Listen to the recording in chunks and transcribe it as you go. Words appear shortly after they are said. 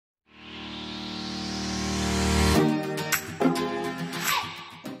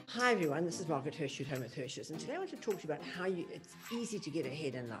Hi everyone, this is Margaret Hirsch at Home with Hirsch's, and today I want to talk to you about how it's easy to get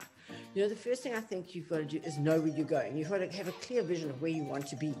ahead in life. You know, the first thing I think you've got to do is know where you're going. You've got to have a clear vision of where you want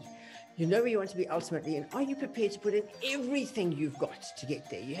to be. You know where you want to be ultimately, and are you prepared to put in everything you've got to get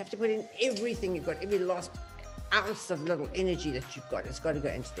there? You have to put in everything you've got, every last ounce of little energy that you've got. It's got to go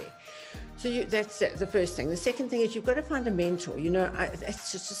into there. So that's the first thing. The second thing is you've got to find a mentor. You know, it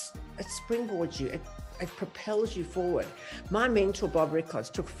springboards you. It propels you forward. My mentor, Bob Rickards,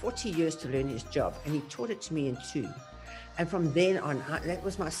 took 40 years to learn his job, and he taught it to me in 2. And from then on, that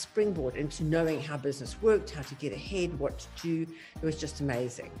was my springboard into knowing how business worked, how to get ahead, what to do. It was just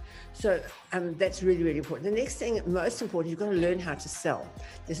amazing. So that's really, really important. The next thing, most important, you've got to learn how to sell.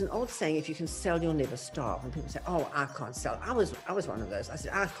 There's an old saying, if you can sell, you'll never starve. And people say, oh, I can't sell. I was one of those. I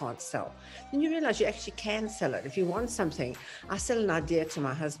said, I can't sell. Then you realize you actually can sell it. If you want something, I sell an idea to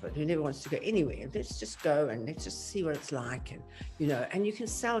my husband who never wants to go anywhere. Let's just go and let's just see what it's like. And, you know, and you can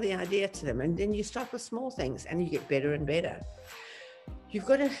sell the idea to them. And then you start with small things and you get better and better. You've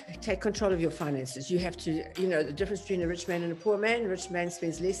got to take control of your finances. You have to, you know, the difference between a rich man and a poor man. A rich man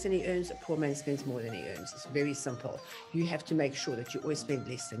spends less than he earns. A poor man spends more than he earns. It's very simple. You have to make sure that you always spend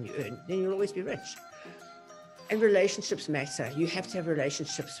less than you earn. Then you'll always be rich. And relationships matter. You have to have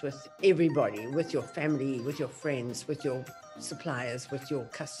relationships with everybody, with your family, with your friends, with your suppliers, with your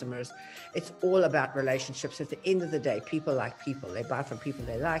customers. It's all about relationships. At the end of the day, people like people. They buy from people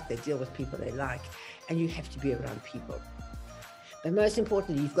they like. They deal with people they like. And you have to be around people. But most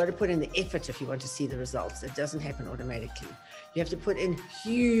importantly, you've got to put in the effort if you want to see the results. It doesn't happen automatically. You have to put in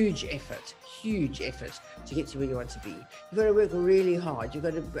huge effort to get to where you want to be. You've got to work really hard. You've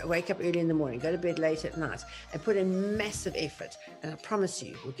got to wake up early in the morning, go to bed late at night, and put in massive effort. And I promise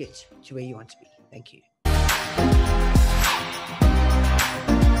you, you'll get to where you want to be. Thank you.